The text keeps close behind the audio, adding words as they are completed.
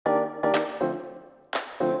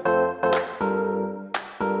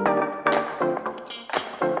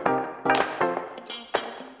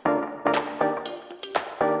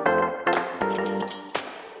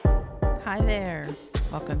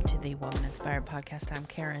Welcome to the Woman Inspired Podcast. I'm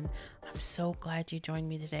Karen. I'm so glad you joined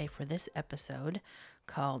me today for this episode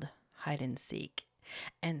called Hide and Seek.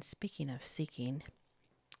 And speaking of seeking,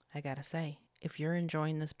 I gotta say, if you're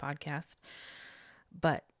enjoying this podcast,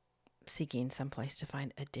 but seeking someplace to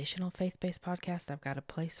find additional faith-based podcasts, I've got a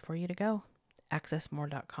place for you to go.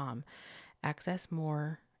 AccessMore.com. Access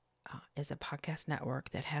More is a podcast network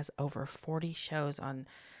that has over 40 shows on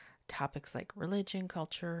topics like religion,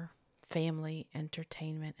 culture, family,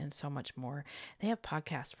 entertainment, and so much more. They have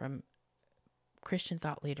podcasts from Christian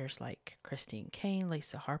thought leaders like Christine Caine,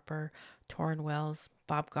 Lisa Harper, Torrin Wells,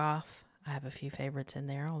 Bob Goff. I have a few favorites in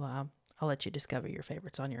there. I'll let you discover your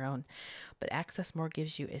favorites on your own. But Access More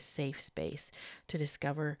gives you a safe space to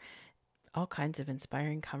discover all kinds of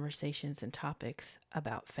inspiring conversations and topics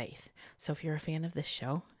about faith. So if you're a fan of this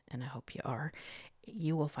show, and I hope you are,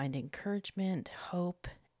 you will find encouragement, hope,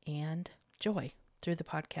 and joy through the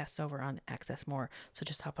podcast over on Access More. So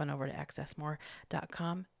just hop on over to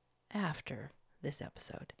accessmore.com after this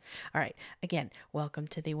episode. All right. Again, welcome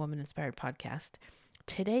to the Woman Inspired Podcast.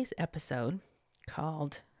 Today's episode,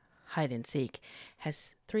 called Hide and Seek,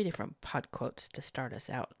 has 3 different pod quotes to start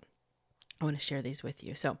us out. I want to share these with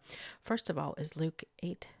you. So, first of all is Luke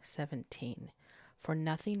 8:17. For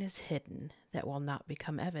nothing is hidden that will not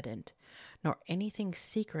become evident, nor anything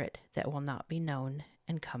secret that will not be known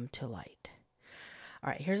and come to light. All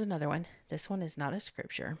right, here's another one. This one is not a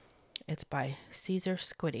scripture. It's by Caesar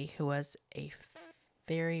Squiddy, who was a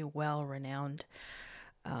very well-renowned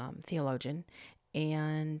theologian,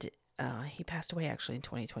 and he passed away actually in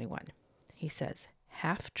 2021. He says,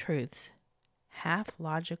 half-truths,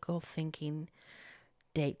 half-logical thinking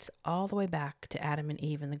dates all the way back to Adam and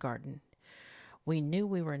Eve in the garden. We knew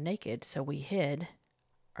we were naked, so we hid,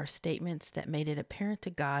 are statements that made it apparent to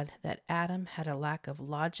God that Adam had a lack of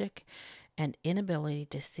logic and inability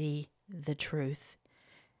to see the truth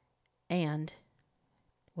and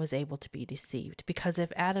was able to be deceived. Because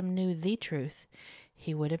if Adam knew the truth,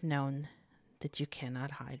 he would have known that you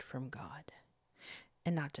cannot hide from God.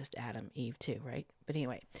 And not just Adam, Eve too, right? But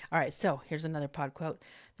anyway, all right, so here's another pod quote.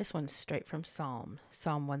 This one's straight from Psalm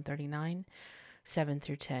 139, 7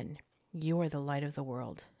 through 10. You are the light of the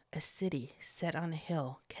world. A city set on a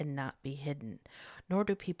hill cannot be hidden, nor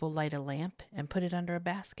do people light a lamp and put it under a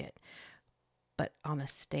basket, but on a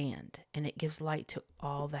stand, and it gives light to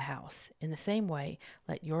all the house. In the same way,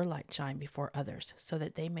 let your light shine before others, so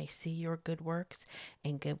that they may see your good works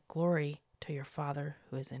and give glory to your Father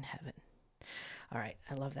who is in heaven. All right,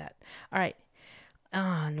 I love that. All right,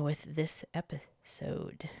 on with this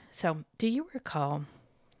episode. So, do you recall?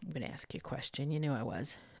 I'm going to ask you a question. You knew I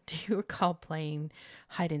was. Do you recall playing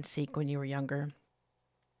hide and seek when you were younger?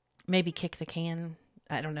 Maybe kick the can?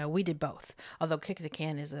 I don't know. We did both. Although kick the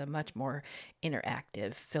can is a much more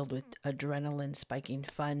interactive, filled with adrenaline spiking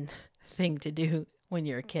fun thing to do when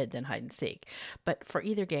you're a kid than hide and seek. But for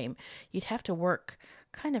either game, you'd have to work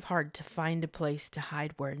kind of hard to find a place to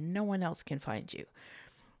hide where no one else can find you.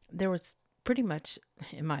 There was pretty much,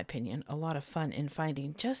 in my opinion, a lot of fun in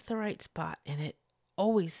finding just the right spot, and it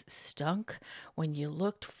always stunk when you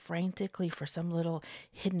looked frantically for some little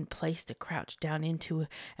hidden place to crouch down into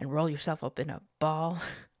and roll yourself up in a ball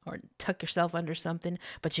or tuck yourself under something,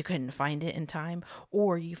 but you couldn't find it in time,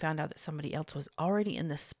 or you found out that somebody else was already in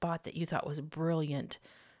the spot that you thought was brilliant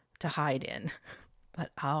to hide in.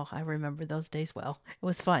 But I remember those days well. It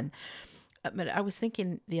was fun. But I was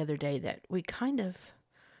thinking the other day that we kind of,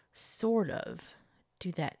 sort of,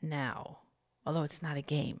 do that now, although it's not a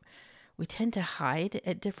game. We tend to hide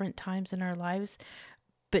at different times in our lives,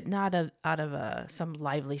 but not out of some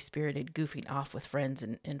lively spirited goofing off with friends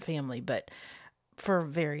and family, but for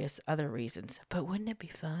various other reasons. But wouldn't it be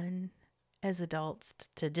fun as adults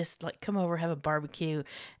to just like come over, have a barbecue,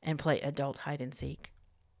 and play adult hide and seek?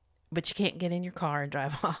 But you can't get in your car and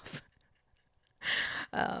drive off.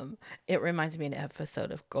 It reminds me of an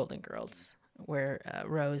episode of Golden Girls where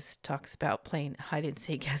Rose talks about playing hide and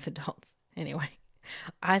seek as adults. Anyway.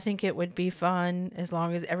 I think it would be fun as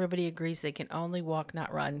long as everybody agrees they can only walk,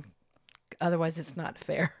 not run. Otherwise, it's not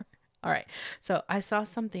fair. All right. So I saw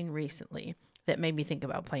something recently that made me think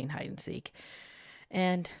about playing hide and seek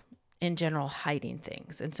and in general hiding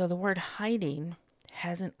things. And so the word hiding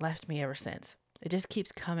hasn't left me ever since. It just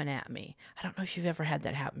keeps coming at me. I don't know if you've ever had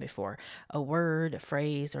that happen before. A word, a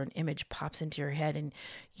phrase, or an image pops into your head and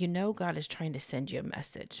you know God is trying to send you a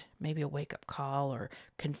message, maybe a wake-up call or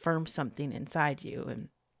confirm something inside you and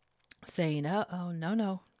saying,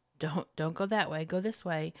 no, don't go that way, go this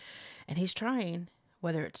way. And he's trying,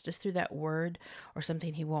 whether it's just through that word or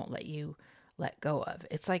something he won't let you let go of.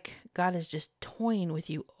 It's like God is just toying with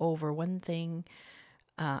you over one thing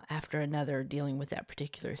after another dealing with that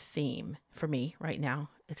particular theme for me right now.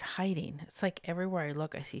 It's hiding. It's like everywhere I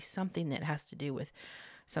look, I see something that has to do with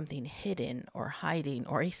something hidden or hiding,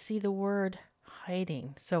 or I see the word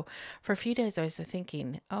hiding. So for a few days, I was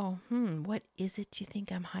thinking, oh, what is it you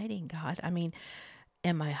think I'm hiding, God? I mean,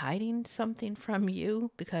 am I hiding something from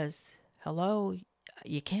you? Because, hello,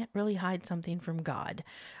 you can't really hide something from God.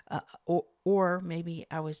 Or maybe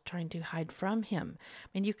I was trying to hide from Him. I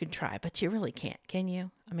mean, you can try, but you really can't, can you?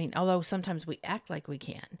 I mean, although sometimes we act like we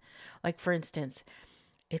can. Like, for instance,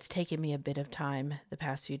 it's taken me a bit of time the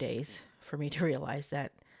past few days for me to realize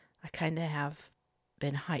that I kind of have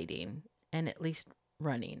been hiding and at least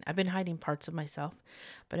running. I've been hiding parts of myself,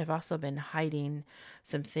 but I've also been hiding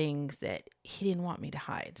some things that He didn't want me to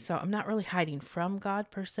hide. So I'm not really hiding from God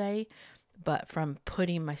per se, but from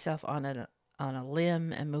putting myself on a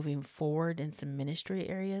limb and moving forward in some ministry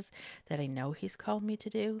areas that I know He's called me to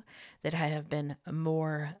do, that I have been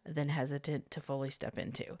more than hesitant to fully step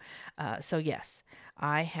into. So yes,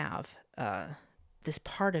 I have this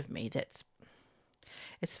part of me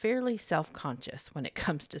it's fairly self-conscious when it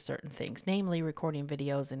comes to certain things, namely recording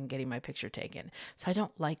videos and getting my picture taken. So I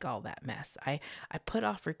don't like all that mess. I put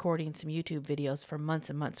off recording some YouTube videos for months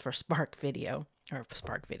and months for Spark Video, or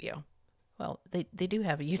Spark Video. Well, they do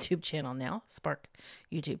have a YouTube channel now, Spark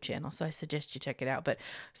YouTube channel, so I suggest you check it out. But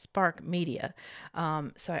Spark Media,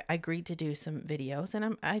 so I agreed to do some videos,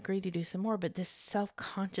 and I agreed to do some more. But this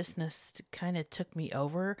self-consciousness kind of took me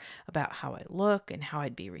over about how I look and how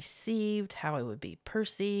I'd be received, how I would be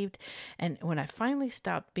perceived. And when I finally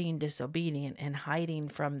stopped being disobedient and hiding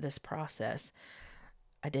from this process,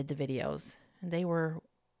 I did the videos, and they were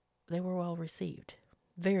well received,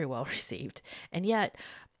 very well received, and yet,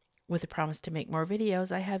 with a promise to make more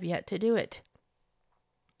videos, I have yet to do it.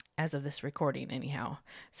 As of this recording, anyhow.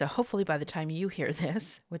 So hopefully by the time you hear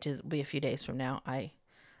this, which will be a few days from now, I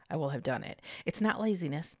will have done it. It's not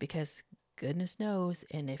laziness, because goodness knows,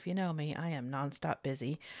 and if you know me, I am nonstop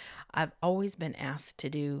busy. I've always been asked to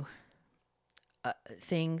do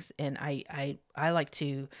things, and I like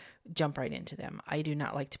to jump right into them. I do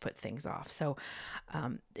not like to put things off. So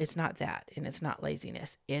it's not that, and it's not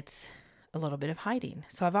laziness. It's a little bit of hiding.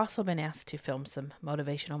 So I've also been asked to film some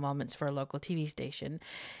motivational moments for a local TV station.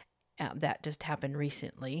 That just happened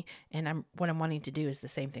recently, and what I'm wanting to do is the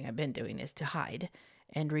same thing I've been doing, is to hide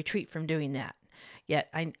and retreat from doing that. Yet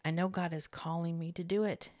I know God is calling me to do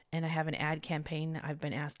it, and I have an ad campaign I've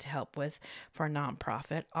been asked to help with for a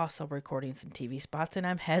nonprofit, also recording some TV spots, and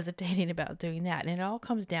I'm hesitating about doing that. And it all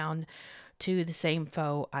comes down to the same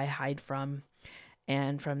foe I hide from,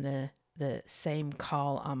 and from the same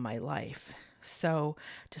call on my life. So,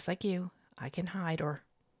 just like you, I can hide, or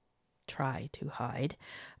try to hide,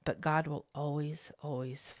 but God will always,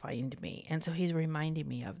 always find me. And so He's reminding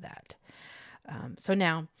me of that. So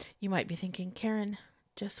now you might be thinking, Karen,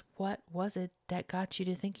 just what was it that got you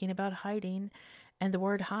to thinking about hiding and the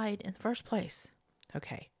word hide in the first place?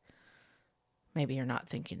 Okay, maybe you're not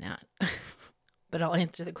thinking that, but I'll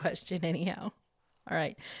answer the question anyhow. All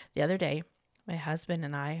right. The other day, my husband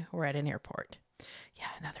and I were at an airport. Yeah,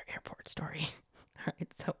 another airport story. All right.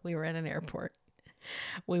 So we were at an airport.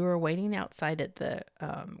 We were waiting outside at the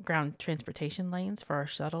ground transportation lanes for our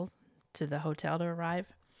shuttle to the hotel to arrive.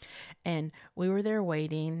 And we were there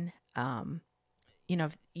waiting.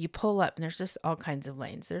 You pull up and there's just all kinds of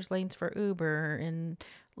lanes. There's lanes for Uber and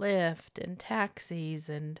Lyft and taxis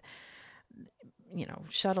and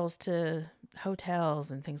shuttles to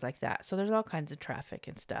hotels and things like that. So there's all kinds of traffic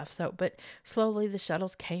and stuff. So, but slowly the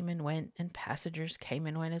shuttles came and went, and passengers came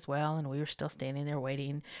and went as well. And we were still standing there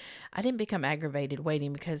waiting. I didn't become aggravated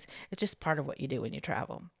waiting, because it's just part of what you do when you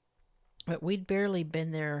travel. But we'd barely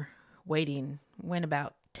been there waiting when,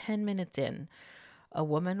 about 10 minutes in, a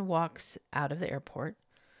woman walks out of the airport.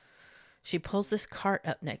 She pulls this cart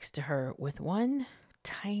up next to her with one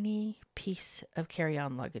tiny piece of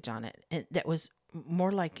carry-on luggage on it, and that was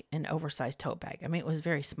more like an oversized tote bag. I mean, it was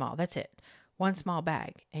very small. That's it. One small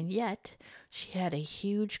bag. And yet she had a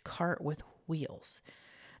huge cart with wheels.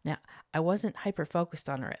 Now, I wasn't hyper focused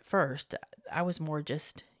on her at first. I was more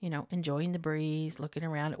just, enjoying the breeze, looking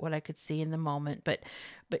around at what I could see in the moment. But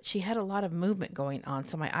she had a lot of movement going on,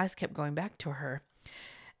 so my eyes kept going back to her.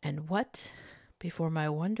 And what, before my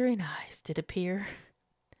wondering eyes, did appear?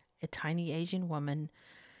 A tiny Asian woman,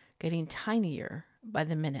 getting tinier by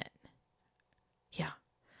the minute. Yeah,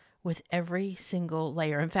 with every single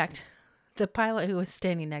layer. In fact, the pilot who was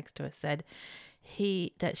standing next to us said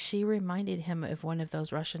that she reminded him of one of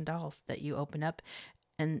those Russian dolls that you open up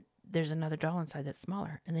and there's another doll inside that's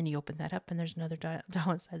smaller. And then you open that up and there's another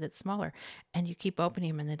doll inside that's smaller. And you keep opening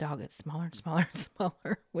them and the doll gets smaller and smaller and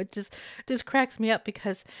smaller, which just cracks me up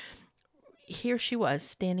because here she was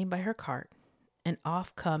standing by her cart and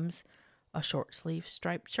off comes a short sleeve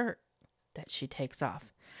striped shirt that she takes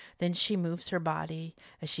off. Then she moves her body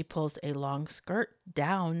as she pulls a long skirt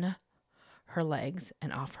down her legs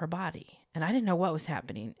and off her body. And I didn't know what was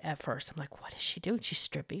happening at first. I'm like, what is she doing? She's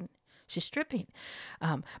stripping. She's stripping.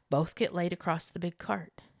 Both get laid across the big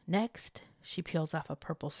cart. Next, she peels off a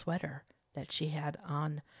purple sweater that she had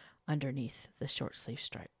on underneath the short sleeve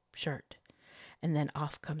striped shirt. And then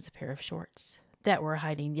off comes a pair of shorts that were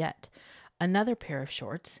hiding yet another pair of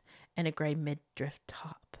shorts and a gray midriff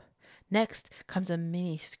top. Next comes a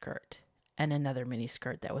mini skirt and another mini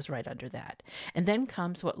skirt that was right under that. And then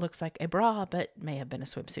comes what looks like a bra, but may have been a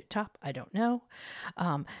swimsuit top. I don't know.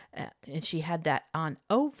 And she had that on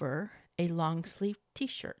over a long sleeve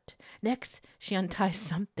t-shirt. Next, she unties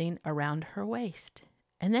something around her waist.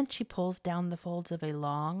 And then she pulls down the folds of a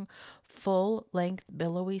long, full-length,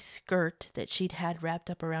 billowy skirt that she'd had wrapped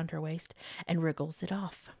up around her waist and wriggles it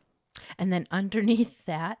off. And then underneath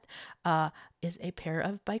that is a pair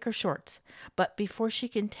of biker shorts. But before she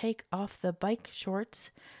can take off the bike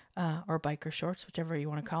shorts, or biker shorts, whichever you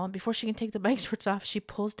want to call them, before she can take the bike shorts off, she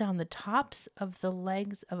pulls down the tops of the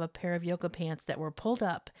legs of a pair of yoga pants that were pulled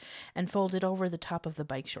up and folded over the top of the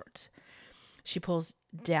bike shorts. She pulls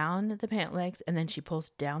down the pant legs and then she pulls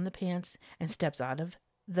down the pants and steps out of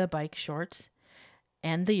the bike shorts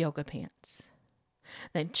and the yoga pants.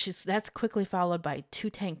 Then that's quickly followed by 2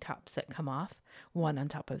 tank tops that come off, one on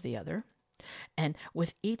top of the other. And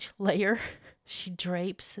with each layer, she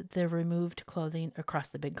drapes the removed clothing across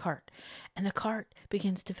the big cart. And the cart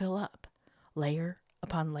begins to fill up, layer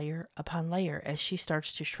upon layer upon layer, as she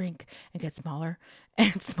starts to shrink and get smaller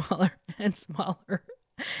and smaller and smaller.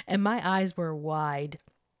 And my eyes were wide,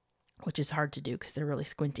 which is hard to do because they're really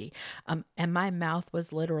squinty. And my mouth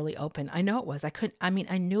was literally open. I know it was. I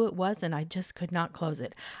knew it was, and I just could not close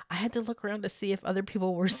it. I had to look around to see if other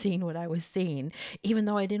people were seeing what I was seeing, even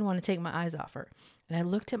though I didn't want to take my eyes off her. And I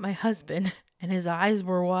looked at my husband, and his eyes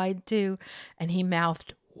were wide too, and he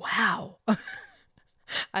mouthed, "Wow."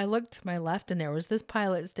 I looked to my left, and there was this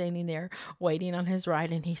pilot standing there waiting on his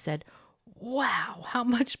ride, and he said, "Wow, how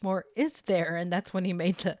much more is there?" And that's when he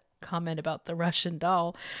made the comment about the Russian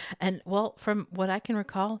doll. And well, from what I can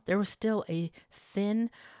recall, there was still a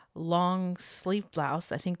thin, long sleeve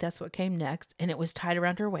blouse. I think that's what came next. And it was tied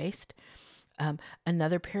around her waist.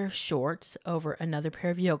 Another pair of shorts over another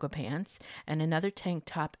pair of yoga pants and another tank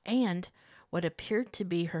top and what appeared to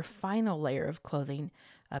be her final layer of clothing,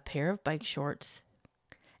 a pair of bike shorts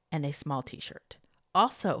and a small t-shirt.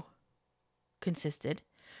 Also consisted,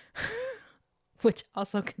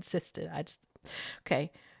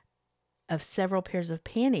 of several pairs of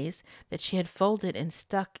panties that she had folded and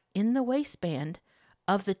stuck in the waistband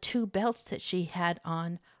of the 2 belts that she had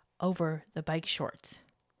on over the bike shorts.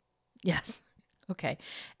 Yes. Okay.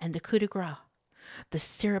 And the coup de grace, the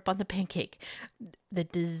syrup on the pancake, the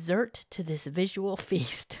dessert to this visual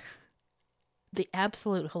feast, the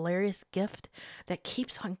absolute hilarious gift that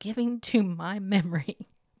keeps on giving to my memory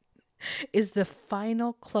is the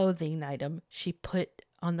final clothing item she put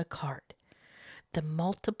on the cart. The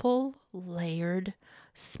multiple layered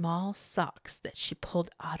small socks that she pulled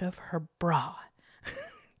out of her bra.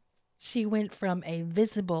 She went from a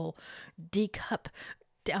visible D cup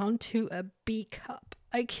down to a B cup.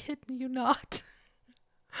 I kid you not.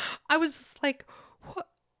 I was just like, what?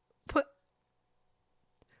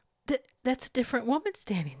 That's a different woman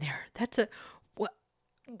standing there. What?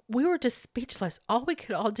 We were just speechless. All we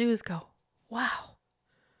could all do is go, wow.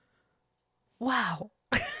 Wow.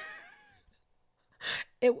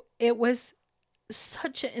 It was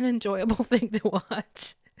such an enjoyable thing to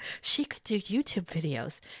watch. She could do YouTube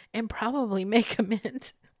videos and probably make a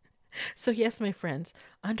mint. So yes, my friends,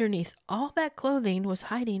 underneath all that clothing was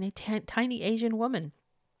hiding a tiny Asian woman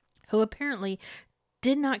who apparently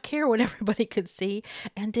did not care what everybody could see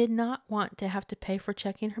and did not want to have to pay for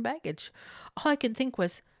checking her baggage. All I could think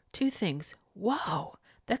was 2 things. Whoa,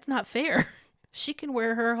 that's not fair. She can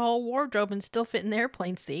wear her whole wardrobe and still fit in the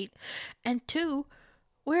airplane seat. And 2,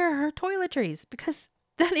 where are her toiletries? Because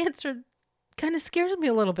that answer kind of scares me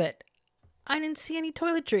a little bit. I didn't see any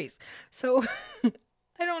toiletries. So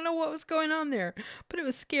I don't know what was going on there, but it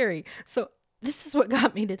was scary. So this is what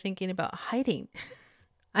got me to thinking about hiding.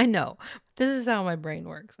 I know. This is how my brain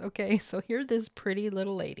works. Okay. So here this pretty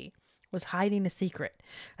little lady was hiding a secret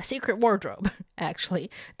wardrobe,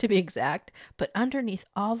 actually, to be exact. But underneath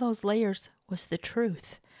all those layers was the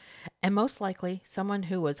truth. And most likely someone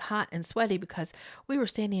who was hot and sweaty because we were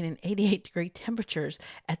standing in 88-degree temperatures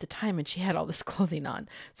at the time and she had all this clothing on.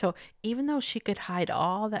 So even though she could hide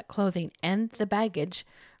all that clothing and the baggage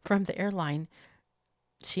from the airline,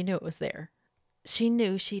 she knew it was there. She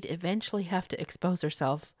knew she'd eventually have to expose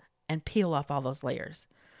herself and peel off all those layers.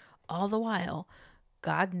 All the while,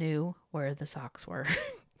 God knew where the socks were.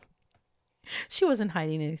 She wasn't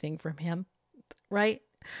hiding anything from him, right?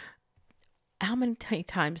 How many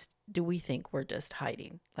times do we think we're just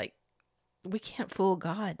hiding? Like, we can't fool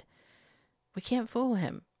God. We can't fool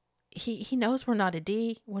him. He knows we're not a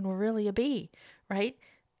D when we're really a B, right?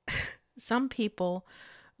 Some people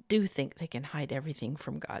do think they can hide everything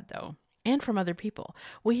from God, though, and from other people.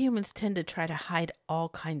 We humans tend to try to hide all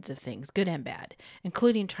kinds of things, good and bad,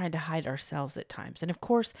 including trying to hide ourselves at times. And of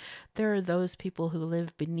course, there are those people who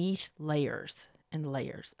live beneath layers and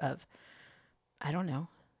layers of, I don't know,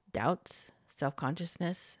 doubts, self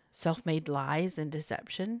consciousness, self made lies, and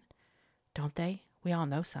deception. Don't they? We all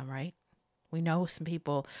know some, right? We know some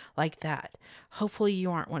people like that. Hopefully,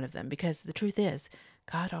 you aren't one of them, because the truth is,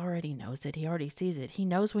 God already knows it. He already sees it. He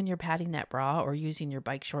knows when you're patting that bra or using your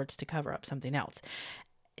bike shorts to cover up something else.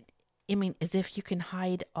 I mean, as if you can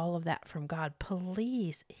hide all of that from God.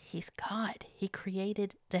 Please, He's God. He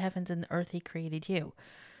created the heavens and the earth. He created you.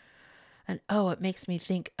 And oh, it makes me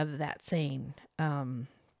think of that saying,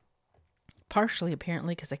 partially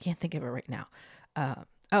apparently, because I can't think of it right now. Uh,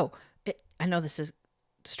 I know this is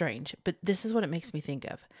strange, but this is what it makes me think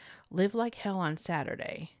of. Live like hell on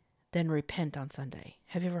Saturday, then repent on Sunday.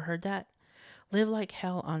 Have you ever heard that? Live like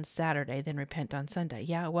hell on Saturday, then repent on Sunday.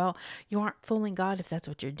 Yeah, well, you aren't fooling God if that's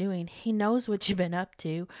what you're doing. He knows what you've been up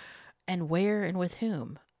to and where and with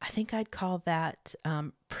whom. I think I'd call that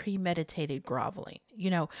premeditated groveling.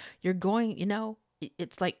 You're going,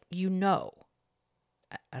 it's like,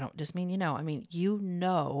 I don't just mean, I mean,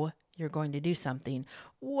 you're going to do something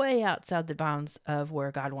way outside the bounds of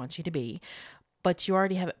where God wants you to be, but you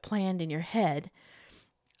already have it planned in your head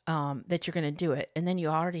that you're going to do it. And then you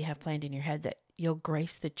already have planned in your head that you'll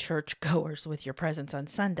grace the church goers with your presence on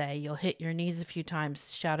Sunday. You'll hit your knees a few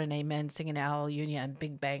times, shout an amen, sing an hallelujah, and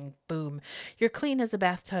bing, bang, boom. You're clean as a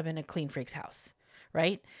bathtub in a clean freak's house,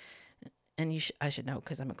 right? And I should know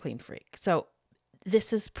because I'm a clean freak. So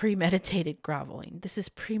this is premeditated groveling. This is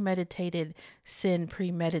premeditated sin,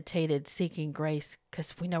 premeditated seeking grace,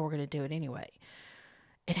 because we know we're going to do it anyway.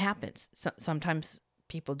 It happens. Sometimes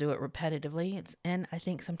people do it repetitively, and I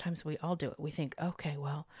think sometimes we all do it. We think, okay,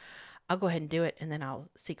 well, I'll go ahead and do it, and then I'll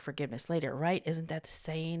seek forgiveness later, right? Isn't that the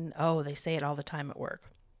saying? Oh, they say it all the time at work.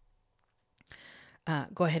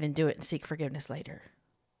 Go ahead and do it and seek forgiveness later.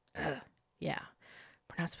 Yeah,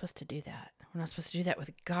 we're not supposed to do that. We're not supposed to do that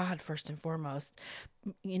with God first and foremost.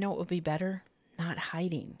 You know what would be better? Not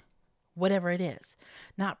hiding, whatever it is.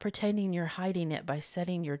 Not pretending you're hiding it by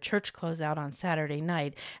setting your church clothes out on Saturday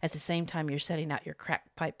night at the same time you're setting out your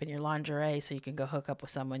crack pipe and your lingerie so you can go hook up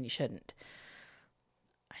with someone you shouldn't.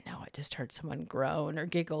 I know I just heard someone groan or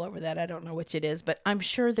giggle over that. I don't know which it is, but I'm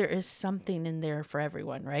sure there is something in there for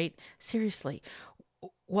everyone, right? Seriously,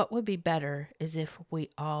 what would be better is if we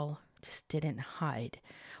all just didn't hide.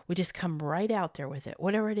 We just come right out there with it,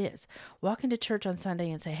 whatever it is. Walk into church on Sunday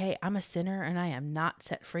and say, hey, I'm a sinner and I am not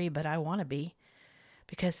set free, but I want to be.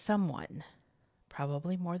 Because someone,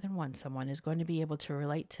 probably more than one someone, is going to be able to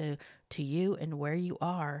relate to you and where you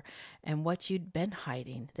are and what you'd been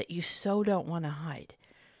hiding that you so don't want to hide.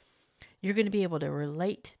 You're going to be able to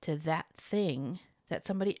relate to that thing that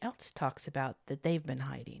somebody else talks about that they've been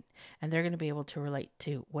hiding. And they're going to be able to relate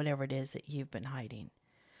to whatever it is that you've been hiding.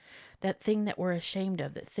 That thing that we're ashamed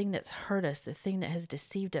of, the thing that's hurt us, the thing that has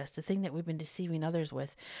deceived us, the thing that we've been deceiving others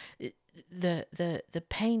with, the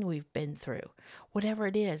pain we've been through, whatever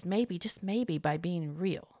it is, maybe, just maybe, by being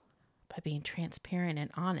real, by being transparent and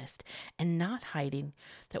honest and not hiding,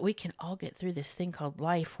 that we can all get through this thing called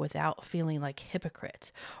life without feeling like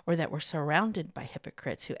hypocrites, or that we're surrounded by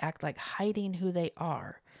hypocrites who act like hiding who they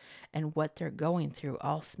are and what they're going through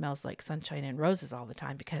all smells like sunshine and roses all the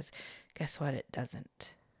time, because guess what? It doesn't.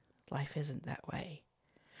 Life isn't that way.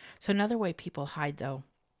 So another way people hide, though,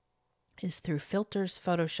 is through filters,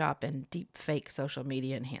 Photoshop, and deep fake social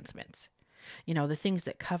media enhancements. The things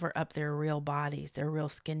that cover up their real bodies, their real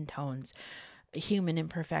skin tones, human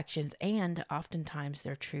imperfections, and oftentimes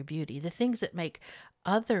their true beauty. The things that make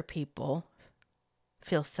other people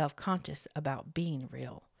feel self-conscious about being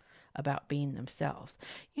real, about being themselves.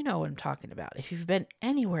 You know what I'm talking about. If you've been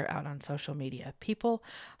anywhere out on social media, people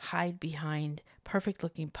hide behind perfect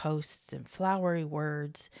looking posts and flowery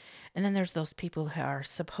words. And then there's those people who are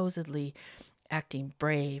supposedly acting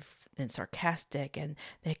brave, and sarcastic, and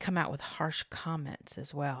they come out with harsh comments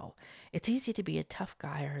as well. It's easy to be a tough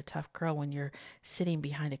guy or a tough girl when you're sitting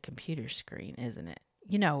behind a computer screen, isn't it?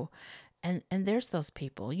 And there's those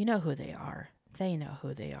people, you know who they are. They know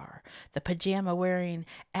who they are. The pajama wearing,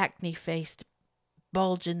 acne faced,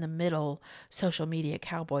 bulge in the middle social media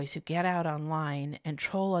cowboys who get out online and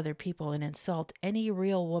troll other people and insult any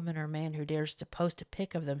real woman or man who dares to post a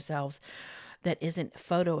pic of themselves that isn't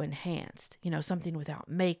photo enhanced, something without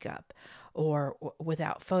makeup or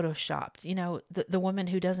without photoshopped, the woman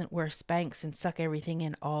who doesn't wear Spanx and suck everything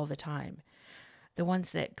in all the time, the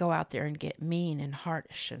ones that go out there and get mean and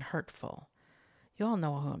harsh and hurtful. You all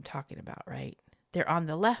know who I'm talking about, right? They're on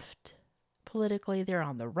the left politically, they're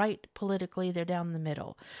on the right politically, they're down the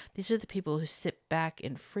middle. These are the people who sit back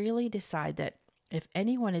and freely decide that if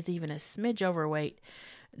anyone is even a smidge overweight,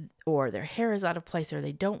 or their hair is out of place, or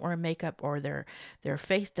they don't wear makeup, or their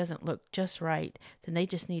face doesn't look just right, then they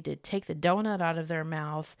just need to take the donut out of their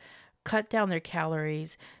mouth, cut down their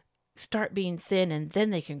calories, start being thin, and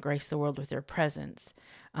then they can grace the world with their presence.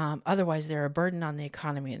 Otherwise, they're a burden on the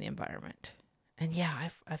economy and the environment. And yeah,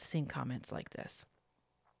 I've seen comments like this.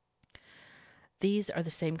 These are the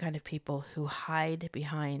same kind of people who hide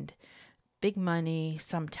behind big money,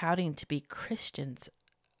 some touting to be Christians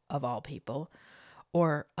of all people,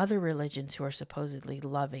 or other religions who are supposedly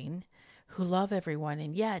loving, who love everyone,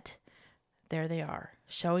 and yet there they are,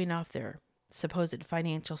 showing off their supposed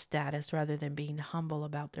financial status rather than being humble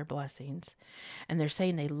about their blessings. And they're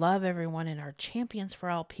saying they love everyone and are champions for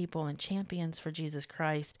all people and champions for Jesus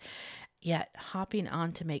Christ, yet hopping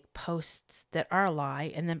on to make posts that are a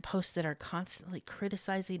lie, and then posts that are constantly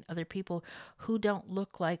criticizing other people who don't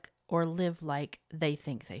look like or live like they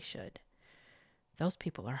think they should. Those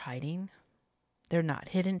people are hiding. They're not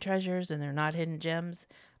hidden treasures and they're not hidden gems,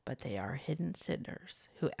 but they are hidden sinners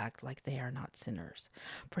who act like they are not sinners.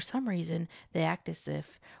 For some reason, they act as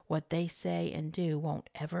if what they say and do won't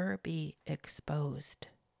ever be exposed.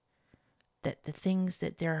 That the things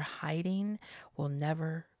that they're hiding will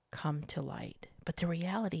never come to light. But the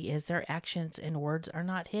reality is their actions and words are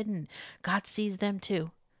not hidden. God sees them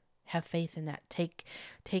too. Have faith in that. Take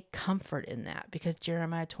comfort in that, because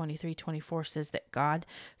Jeremiah 23:24 says that God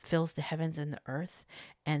fills the heavens and the earth,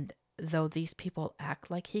 and though these people act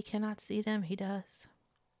like he cannot see them, he does.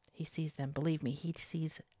 He sees them. Believe me, he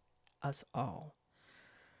sees us all.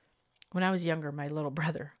 When I was younger, my little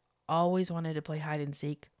brother always wanted to play hide and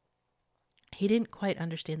seek. He didn't quite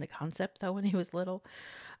understand the concept though when he was little.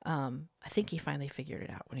 I think he finally figured it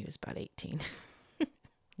out when he was about 18.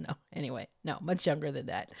 No, much younger than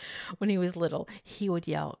that. When he was little, he would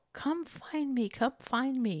yell, "Come find me, come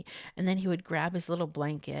find me." And then he would grab his little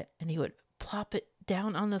blanket and he would plop it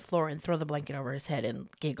down on the floor and throw the blanket over his head and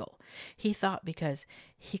giggle. He thought because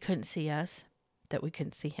he couldn't see us, that we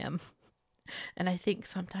couldn't see him. And I think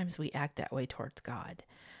sometimes we act that way towards God.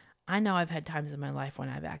 I know I've had times in my life when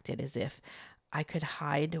I've acted as if I could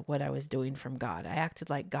hide what I was doing from God. I acted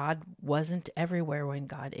like God wasn't everywhere when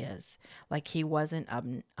God is, like he wasn't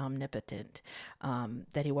omnipotent,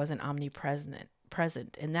 that he wasn't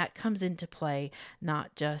present. And that comes into play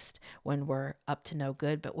not just when we're up to no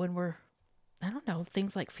good, but when we're, I don't know,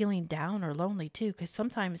 things like feeling down or lonely too. Because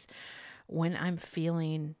sometimes when I'm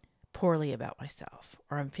feeling poorly about myself,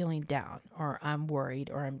 or I'm feeling down, or I'm worried,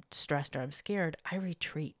 or I'm stressed, or I'm scared, I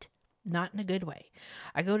retreat. Not in a good way.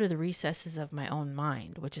 I go to the recesses of my own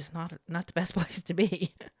mind, which is not the best place to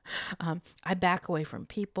be. I back away from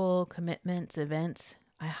people, commitments, events.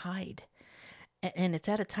 I hide. And it's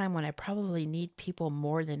at a time when I probably need people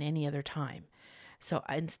more than any other time. So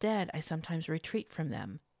instead, I sometimes retreat from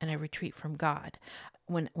them, and I retreat from God.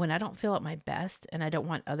 When I don't feel at my best and I don't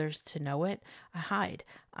want others to know it, I hide.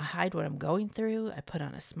 I hide what I'm going through. I put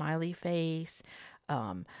on a smiley face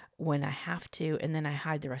when I have to, and then I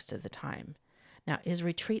hide the rest of the time. Now, is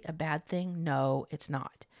retreat a bad thing? No, it's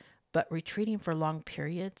not. But retreating for long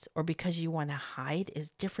periods or because you want to hide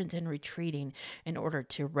is different than retreating in order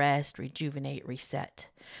to rest, rejuvenate, reset.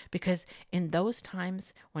 Because in those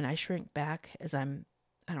times when I shrink back as I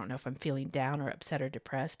don't know if I'm feeling down or upset or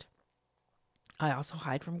depressed, I also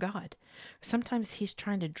hide from God. Sometimes he's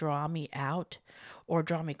trying to draw me out or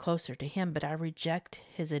draw me closer to him, but I reject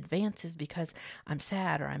his advances because I'm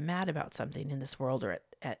sad or I'm mad about something in this world, or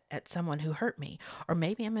at someone who hurt me. Or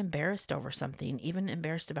maybe I'm embarrassed over something, even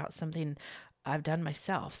embarrassed about something I've done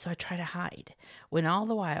myself. So I try to hide. When all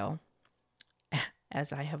the while,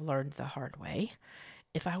 as I have learned the hard way,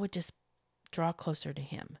 if I would just draw closer to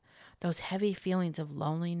him, those heavy feelings of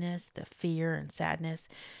loneliness, the fear and sadness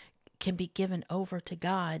can be given over to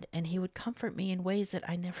God, and he would comfort me in ways that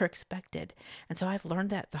I never expected. And so I've learned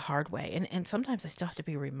that the hard way. And sometimes I still have to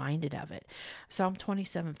be reminded of it. Psalm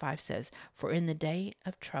 27:5 says, "For in the day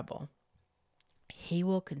of trouble, he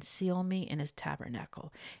will conceal me in his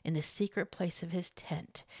tabernacle. In the secret place of his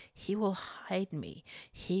tent, he will hide me.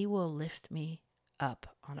 He will lift me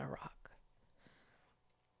up on a rock."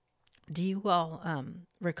 Do you all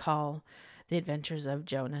recall the adventures of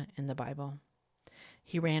Jonah in the Bible?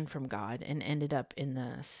 He ran from God and ended up in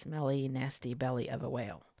the smelly, nasty belly of a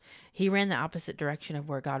whale. He ran the opposite direction of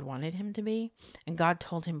where God wanted him to be, and God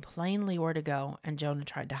told him plainly where to go, and Jonah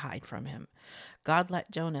tried to hide from him. God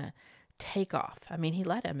let Jonah take off. I mean, he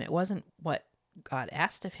let him. It wasn't what God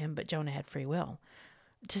asked of him, but Jonah had free will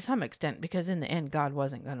to some extent, because in the end, God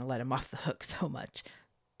wasn't going to let him off the hook so much,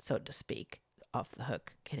 so to speak. Off the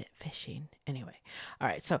hook. Get it? Fishing. Anyway. All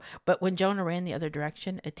right. So, but when Jonah ran the other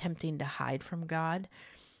direction, attempting to hide from God,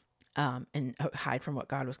 and hide from what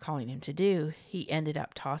God was calling him to do, he ended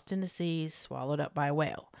up tossed in the seas, swallowed up by a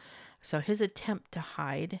whale. So his attempt to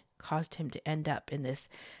hide caused him to end up in this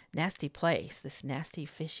nasty place, this nasty,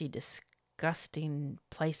 fishy, disgusting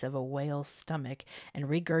place of a whale's stomach, and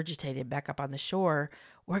regurgitated back up on the shore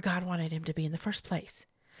where God wanted him to be in the first place.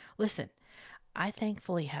 Listen, I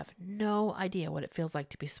thankfully have no idea what it feels like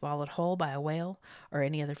to be swallowed whole by a whale or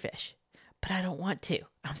any other fish, but I don't want to.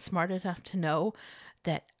 I'm smart enough to know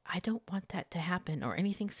that I don't want that to happen or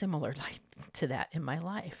anything similar like to that in my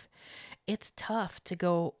life. It's tough to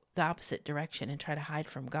go the opposite direction and try to hide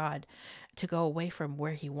from God, to go away from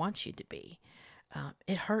where he wants you to be.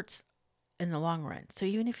 It hurts in the long run. So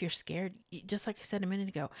even if you're scared, just like I said a minute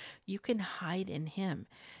ago, you can hide in him.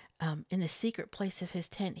 In the secret place of his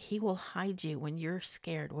tent, he will hide you when you're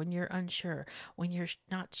scared, when you're unsure, when you're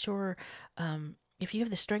not sure. If you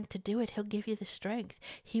have the strength to do it, he'll give you the strength.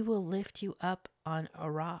 He will lift you up on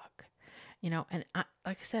a rock. And like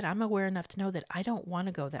I said, I'm aware enough to know that I don't want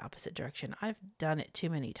to go the opposite direction. I've done it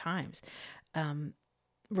too many times,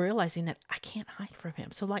 realizing that I can't hide from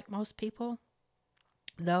him. So like most people,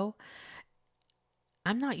 though,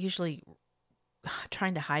 I'm not usually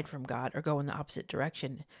trying to hide from God or go in the opposite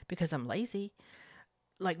direction because I'm lazy.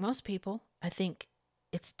 Like most people, I think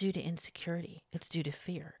it's due to insecurity. It's due to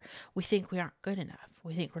fear. We think we aren't good enough.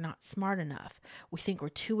 We think we're not smart enough. We think we're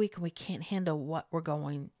too weak and we can't handle what we're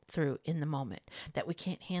going through in the moment. That we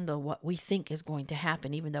can't handle what we think is going to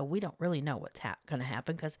happen, even though we don't really know what's going to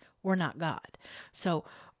happen because we're not God. So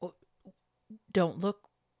don't look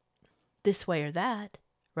this way or that,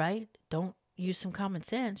 right? Don't use some common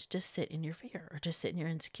sense. Just sit in your fear or just sit in your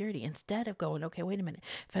insecurity instead of going, okay, wait a minute.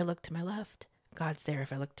 If I look to my left, God's there.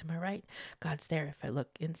 If I look to my right, God's there. If I look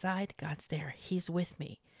inside, God's there. He's with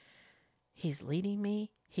me. He's leading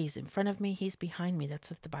me. He's in front of me. He's behind me.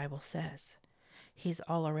 That's what the Bible says. He's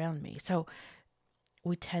all around me. So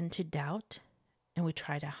we tend to doubt and we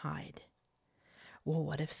try to hide. Well,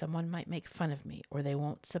 what if someone might make fun of me, or they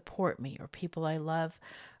won't support me, or people I love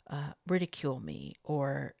ridicule me,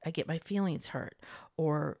 or I get my feelings hurt,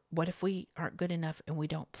 or what if we aren't good enough and we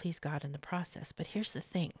don't please God in the process? But here's the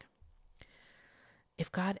thing.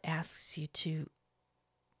 If God asks you to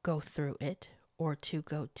go through it or to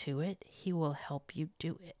go to it, he will help you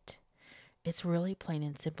do it. It's really plain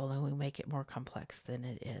and simple, and we make it more complex than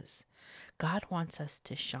it is. God wants us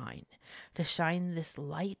to shine this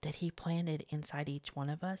light that he planted inside each one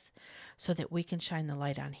of us so that we can shine the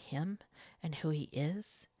light on him and who he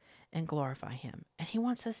is and glorify him. And he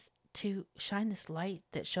wants us to shine this light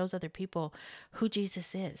that shows other people who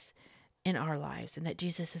Jesus is in our lives and that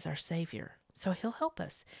Jesus is our Savior. So he'll help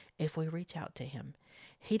us if we reach out to him.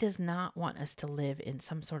 He does not want us to live in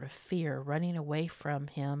some sort of fear, running away from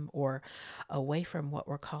him or away from what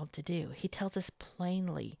we're called to do. He tells us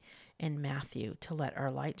plainly in Matthew to let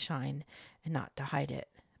our light shine and not to hide it.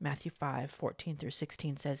 Matthew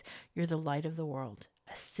 5:14-16 says, "You're the light of the world.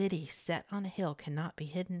 A city set on a hill cannot be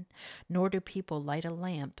hidden, nor do people light a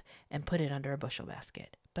lamp and put it under a bushel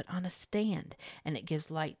basket, but on a stand, and it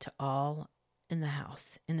gives light to all in the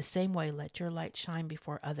house. In the same way, let your light shine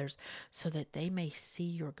before others so that they may see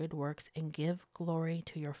your good works and give glory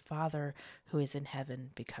to your Father who is in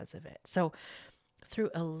heaven because of it." So through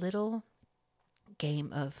a little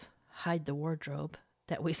game of hide the wardrobe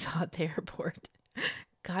that we saw at the airport,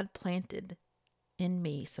 God planted in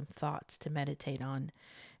me some thoughts to meditate on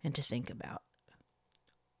and to think about.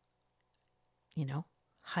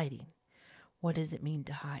 Hiding. What does it mean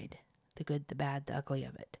to hide? The good, the bad, the ugly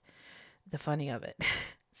of it, the funny of it.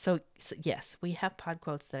 So yes, we have pod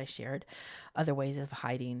quotes that I shared, other ways of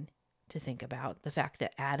hiding to think about. The fact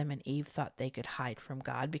that Adam and Eve thought they could hide from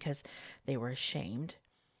God because they were ashamed.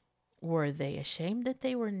 Were they ashamed that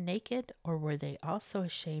they were naked, or were they also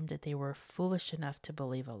ashamed that they were foolish enough to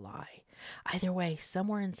believe a lie? Either way,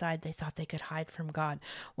 somewhere inside they thought they could hide from God,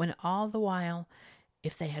 when all the while,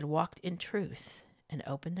 if they had walked in truth and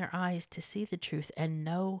opened their eyes to see the truth and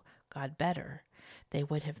know God better, they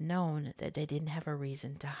would have known that they didn't have a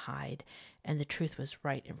reason to hide, and the truth was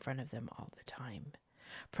right in front of them all the time.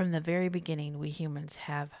 From the very beginning, we humans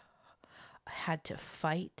have had to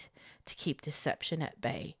fight to keep deception at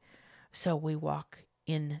bay, so we walk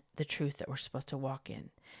in the truth that we're supposed to walk in,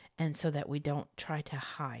 and so that we don't try to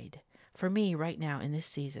hide. For me, right now in this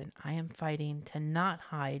season, I am fighting to not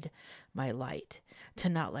hide my light, to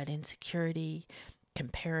not let insecurity,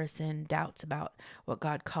 comparison, doubts about what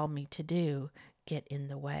God called me to do get in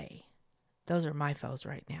the way. Those are my foes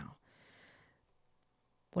right now.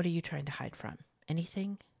 What are you trying to hide from?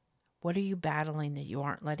 Anything? What are you battling that you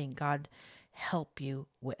aren't letting God help you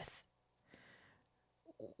with?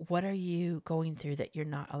 What are you going through that you're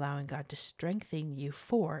not allowing God to strengthen you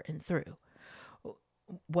for and through?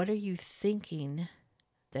 What are you thinking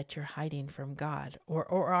that you're hiding from God? Or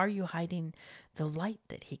are you hiding the light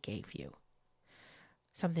that He gave you?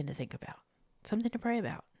 Something to think about, something to pray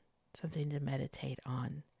about, something to meditate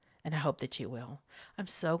on. And I hope that you will. I'm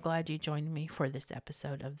so glad you joined me for this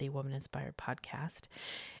episode of the Woman Inspired Podcast.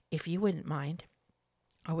 If you wouldn't mind,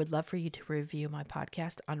 I would love for you to review my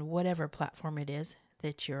podcast on whatever platform it is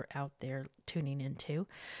that you're out there tuning into.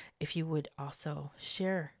 If you would also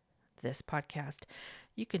share this podcast,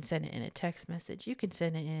 you can send it in a text message, you can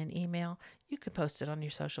send it in an email, you can post it on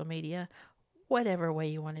your social media, whatever way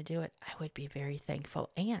you want to do it. I would be very thankful.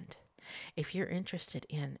 And if you're interested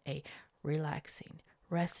in a relaxing,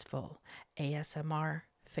 restful ASMR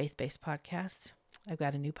faith-based podcast, I've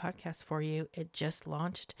got a new podcast for you. It just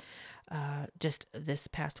launched just this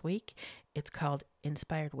past week. It's called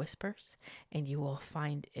Inspired Whispers, and you will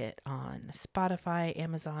find it on Spotify,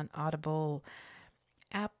 Amazon, Audible,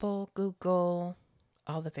 Apple, Google,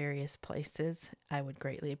 all the various places. I would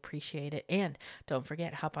greatly appreciate it. And don't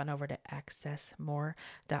forget, hop on over to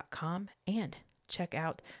accessmore.com and check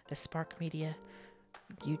out the Spark Media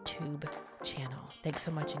YouTube channel. Thanks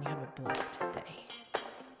so much, and you have a blessed day.